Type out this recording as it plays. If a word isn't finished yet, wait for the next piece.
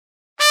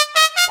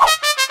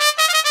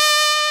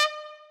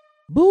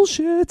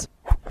Bullshit.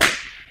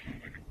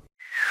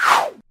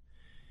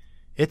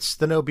 It's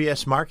the No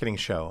BS Marketing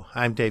Show.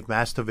 I'm Dave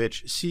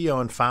Mastovich, CEO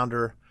and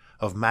founder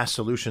of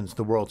MASSolutions,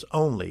 the world's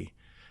only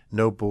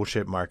no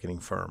bullshit marketing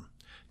firm.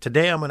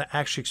 Today I'm going to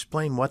actually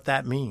explain what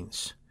that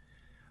means.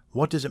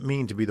 What does it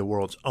mean to be the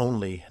world's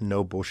only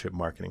no bullshit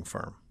marketing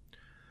firm?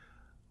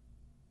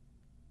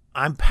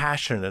 I'm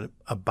passionate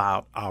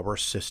about our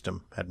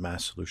system at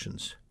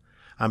MASSolutions.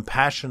 I'm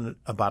passionate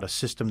about a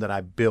system that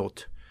I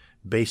built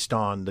based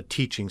on the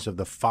teachings of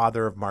the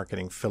father of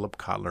marketing, Philip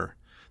Kotler,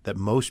 that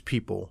most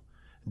people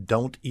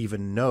don't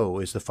even know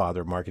is the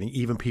father of marketing,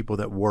 even people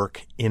that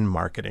work in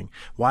marketing.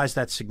 Why is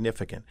that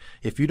significant?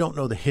 If you don't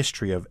know the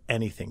history of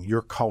anything,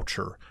 your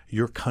culture,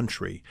 your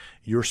country,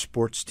 your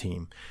sports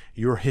team,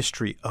 your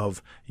history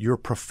of your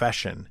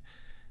profession,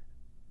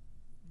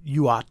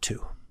 you ought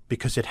to,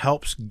 because it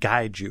helps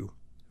guide you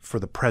for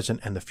the present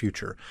and the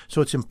future. So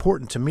it's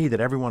important to me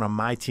that everyone on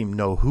my team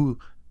know who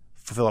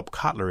Philip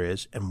Kotler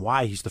is and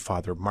why he's the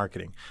father of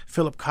marketing.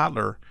 Philip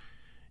Kotler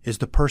is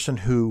the person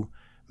who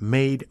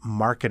made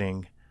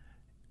marketing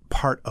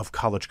part of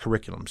college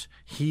curriculums.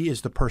 He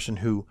is the person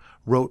who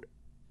wrote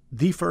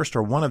the first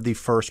or one of the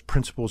first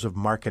principles of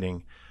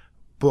marketing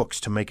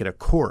books to make it a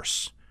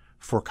course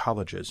for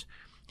colleges.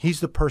 He's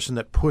the person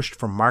that pushed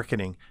for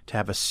marketing to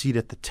have a seat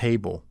at the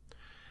table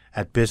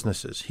at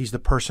businesses. He's the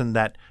person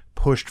that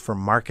pushed for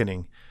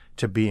marketing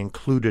to be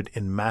included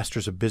in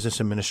Masters of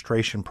Business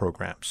Administration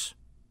programs.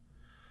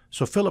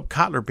 So Philip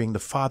Kotler being the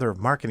father of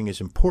marketing is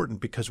important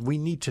because we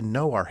need to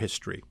know our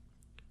history.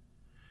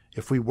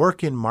 If we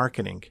work in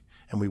marketing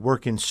and we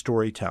work in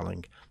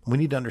storytelling, we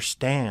need to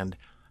understand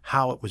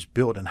how it was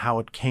built and how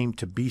it came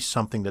to be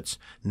something that's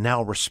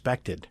now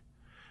respected.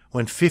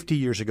 When 50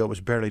 years ago it was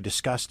barely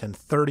discussed and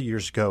 30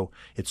 years ago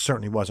it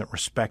certainly wasn't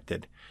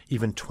respected.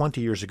 Even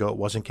 20 years ago it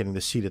wasn't getting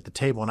the seat at the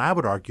table. And I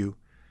would argue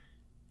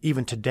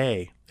even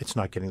today it's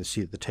not getting the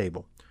seat at the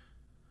table.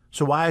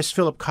 So why is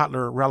Philip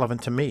Kotler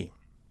relevant to me?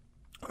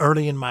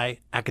 Early in my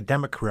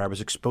academic career I was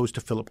exposed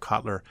to Philip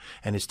Kotler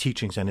and his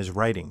teachings and his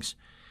writings.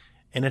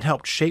 And it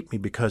helped shape me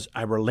because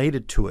I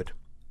related to it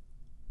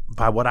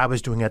by what I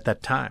was doing at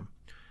that time.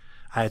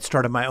 I had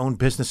started my own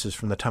businesses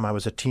from the time I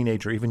was a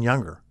teenager, even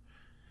younger,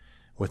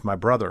 with my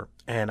brother.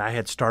 And I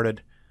had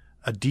started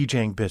a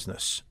DJing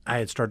business. I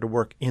had started to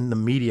work in the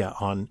media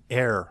on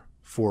air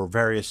for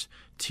various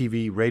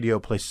TV, radio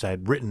places I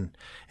had written.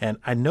 And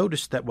I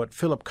noticed that what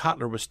Philip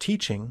Kotler was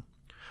teaching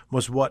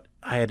was what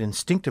I had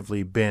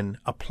instinctively been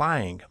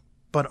applying,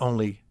 but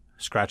only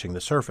scratching the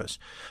surface.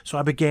 So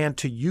I began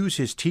to use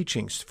his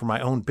teachings for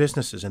my own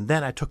businesses. And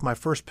then I took my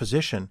first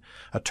position,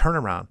 a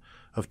turnaround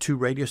of 2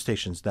 radio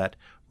stations that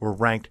were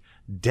ranked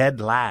dead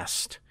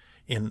last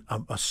in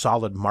a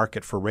solid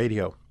market for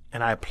radio.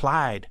 And I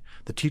applied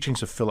the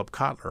teachings of Philip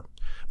Kotler.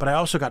 But I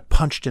also got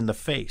punched in the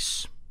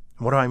face.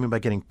 And what do I mean by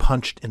getting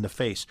punched in the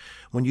face?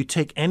 When you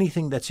take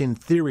anything that's in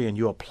theory and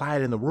you apply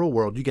it in the real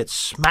world, you get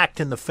smacked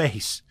in the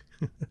face.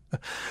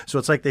 So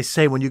it's like they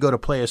say when you go to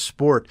play a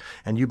sport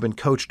and you've been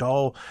coached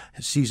all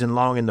season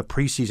long in the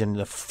preseason,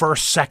 the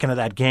first second of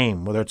that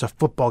game, whether it's a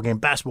football game,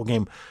 basketball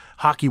game,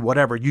 hockey,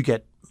 whatever, you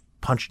get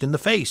punched in the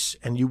face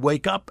and you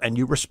wake up and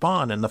you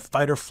respond and the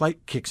fight or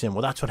flight kicks in.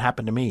 Well, that's what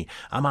happened to me.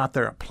 I'm out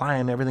there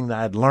applying everything that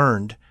I'd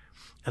learned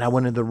and I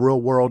went into the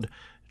real world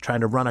trying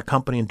to run a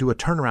company and do a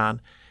turnaround,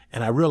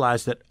 and I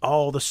realized that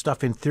all the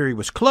stuff in theory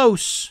was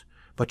close,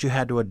 but you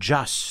had to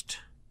adjust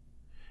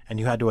and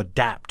you had to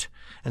adapt.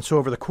 And so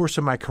over the course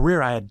of my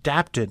career, I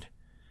adapted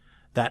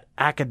that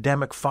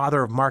academic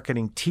father of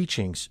marketing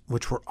teachings,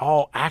 which were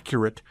all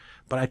accurate,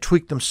 but I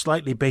tweaked them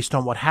slightly based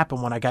on what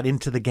happened when I got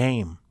into the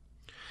game.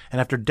 And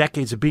after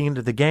decades of being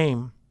into the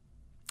game,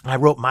 I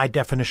wrote my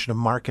definition of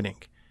marketing.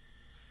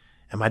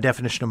 And my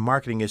definition of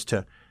marketing is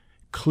to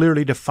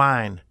clearly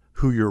define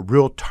who your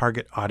real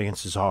target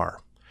audiences are.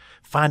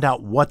 Find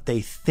out what they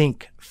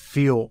think,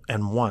 feel,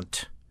 and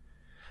want.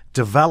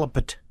 Develop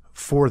it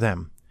for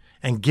them.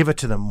 And give it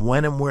to them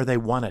when and where they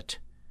want it,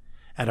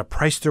 at a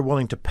price they're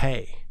willing to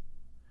pay,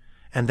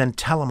 and then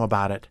tell them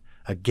about it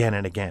again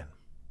and again.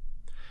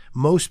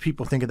 Most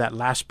people think of that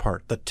last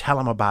part, the tell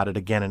them about it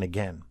again and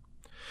again.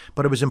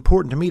 But it was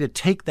important to me to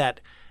take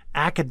that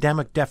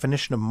academic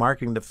definition of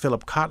marketing that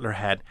Philip Kotler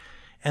had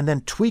and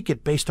then tweak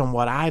it based on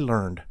what I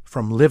learned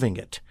from living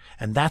it.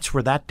 And that's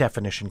where that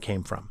definition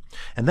came from.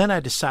 And then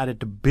I decided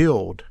to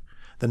build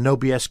the No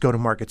BS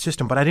go-to-market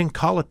system, but I didn't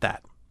call it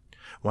that.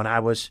 When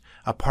I was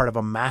a part of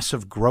a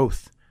massive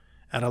growth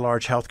at a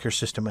large healthcare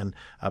system and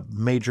a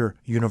major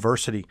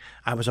university,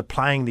 I was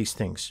applying these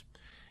things.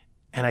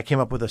 And I came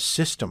up with a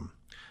system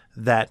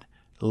that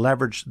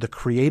leveraged the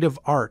creative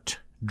art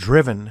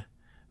driven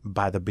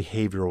by the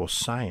behavioral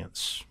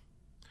science.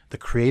 The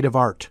creative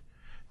art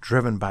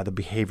driven by the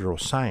behavioral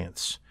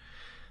science.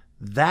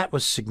 That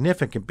was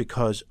significant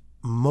because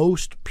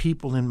most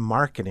people in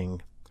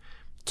marketing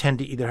tend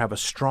to either have a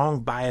strong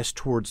bias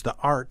towards the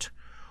art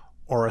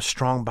or a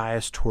strong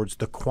bias towards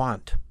the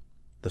quant,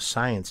 the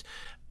science.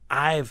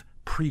 I've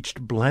preached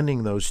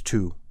blending those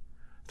two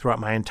throughout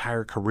my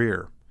entire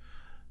career.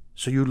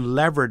 So you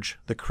leverage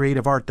the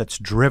creative art that's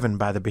driven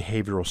by the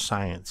behavioral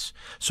science.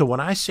 So when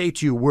I say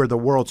to you, we're the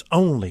world's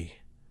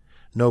only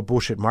no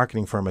bullshit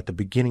marketing firm at the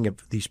beginning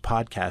of these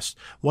podcasts,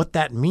 what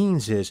that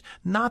means is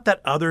not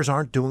that others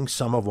aren't doing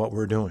some of what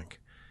we're doing.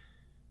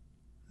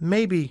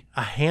 Maybe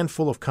a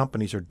handful of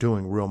companies are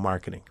doing real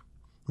marketing.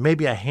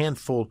 Maybe a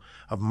handful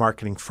of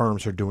marketing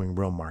firms are doing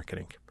real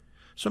marketing.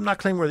 So I'm not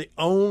claiming we're the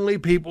only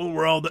people in the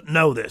world that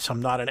know this.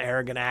 I'm not an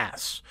arrogant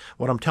ass.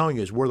 What I'm telling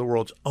you is we're the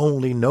world's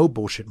only no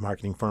bullshit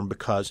marketing firm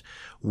because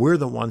we're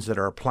the ones that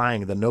are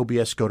applying the no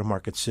BS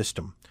go-to-market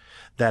system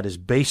that is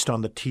based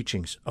on the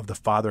teachings of the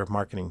father of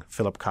marketing,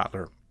 Philip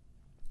Kotler,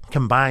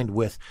 combined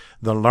with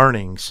the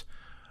learnings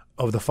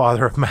of the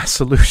father of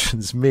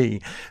MASSolutions,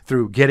 me,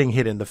 through getting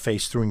hit in the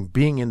face, through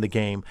being in the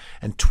game,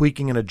 and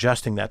tweaking and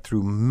adjusting that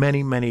through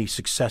many, many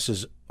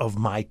successes of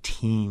my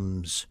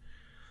teams,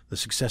 the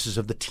successes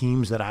of the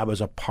teams that I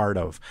was a part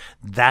of.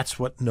 That's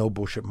what no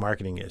bullshit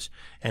marketing is.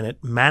 And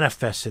it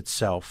manifests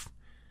itself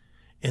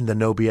in the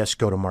no BS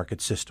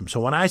go-to-market system. So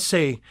when I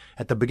say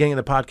at the beginning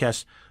of the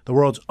podcast, the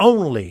world's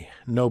only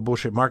no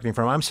bullshit marketing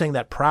firm, I'm saying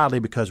that proudly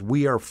because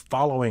we are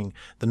following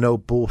the no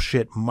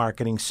bullshit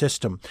marketing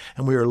system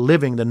and we are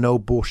living the no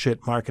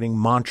bullshit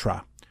marketing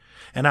mantra.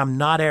 And I'm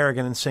not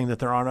arrogant in saying that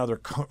there aren't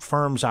other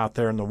firms out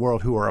there in the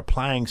world who are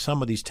applying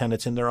some of these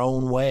tenets in their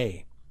own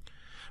way.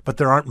 But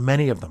there aren't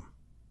many of them.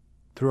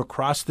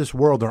 Across this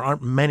world, there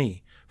aren't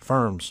many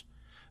firms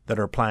that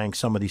are applying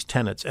some of these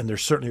tenets. And there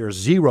certainly are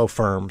zero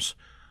firms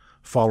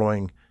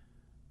following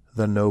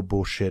the no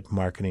bullshit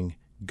marketing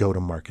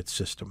go-to-market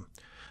system.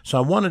 So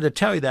I wanted to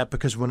tell you that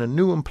because when a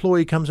new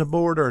employee comes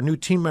aboard or a new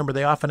team member,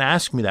 they often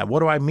ask me that. What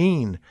do I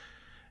mean?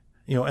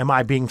 Am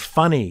I being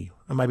funny?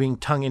 Am I being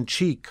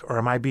tongue-in-cheek? Or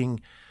am I being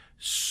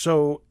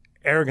so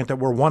arrogant that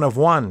we're one of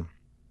one?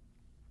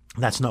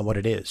 That's not what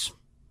it is.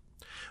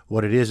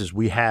 What it is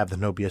we have the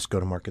no BS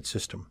go-to-market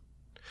system.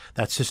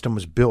 That system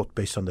was built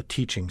based on the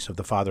teachings of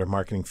the father of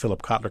marketing,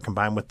 Philip Kotler,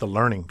 combined with the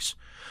learnings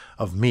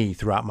of me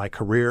throughout my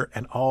career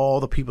and all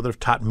the people that have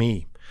taught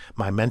me,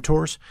 my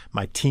mentors,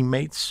 my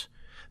teammates,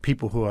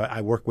 people who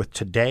I work with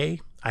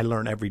today. I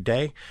learn every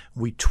day.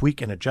 We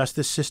tweak and adjust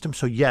this system.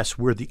 So yes,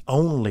 we're the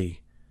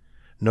only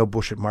no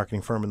bullshit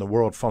marketing firm in the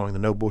world following the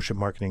no bullshit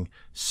marketing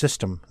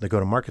system, the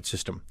go-to-market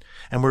system.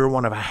 And we're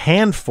one of a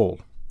handful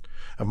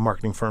of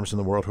marketing firms in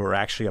the world who are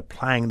actually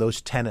applying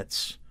those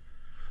tenets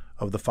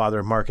of the father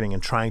of marketing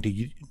and trying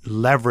to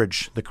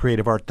leverage the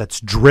creative art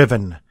that's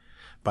driven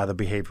by the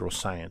behavioral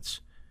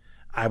science.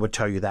 I would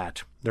tell you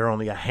that. There are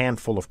only a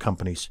handful of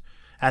companies,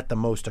 at the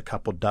most a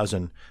couple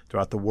dozen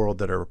throughout the world,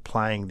 that are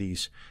applying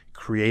these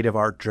creative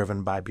art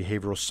driven by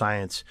behavioral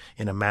science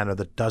in a manner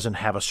that doesn't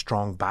have a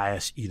strong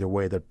bias either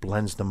way, that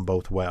blends them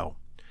both well.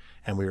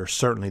 And we are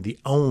certainly the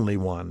only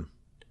one,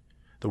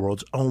 the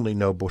world's only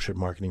no bullshit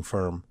marketing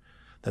firm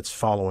that's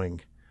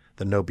following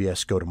the no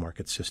BS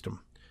go-to-market system.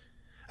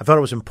 I thought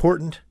it was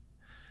important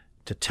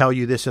to tell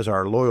you this as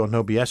our loyal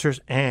no BSers,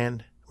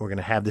 and we're going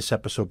to have this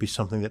episode be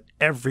something that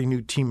every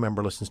new team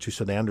member listens to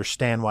so they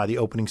understand why the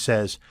opening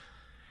says,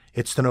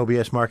 it's the No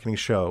BS Marketing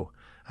Show.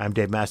 I'm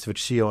Dave Mastovich,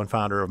 CEO and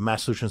founder of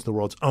MASSolutions, the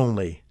world's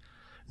only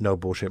no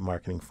bullshit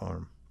marketing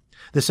firm.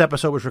 This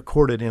episode was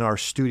recorded in our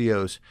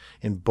studios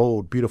in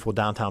bold, beautiful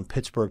downtown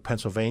Pittsburgh,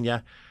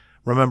 Pennsylvania.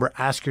 Remember,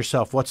 ask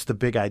yourself, what's the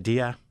big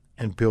idea?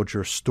 And build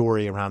your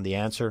story around the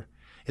answer.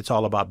 It's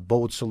all about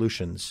bold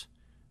solutions.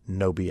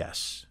 No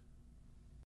BS.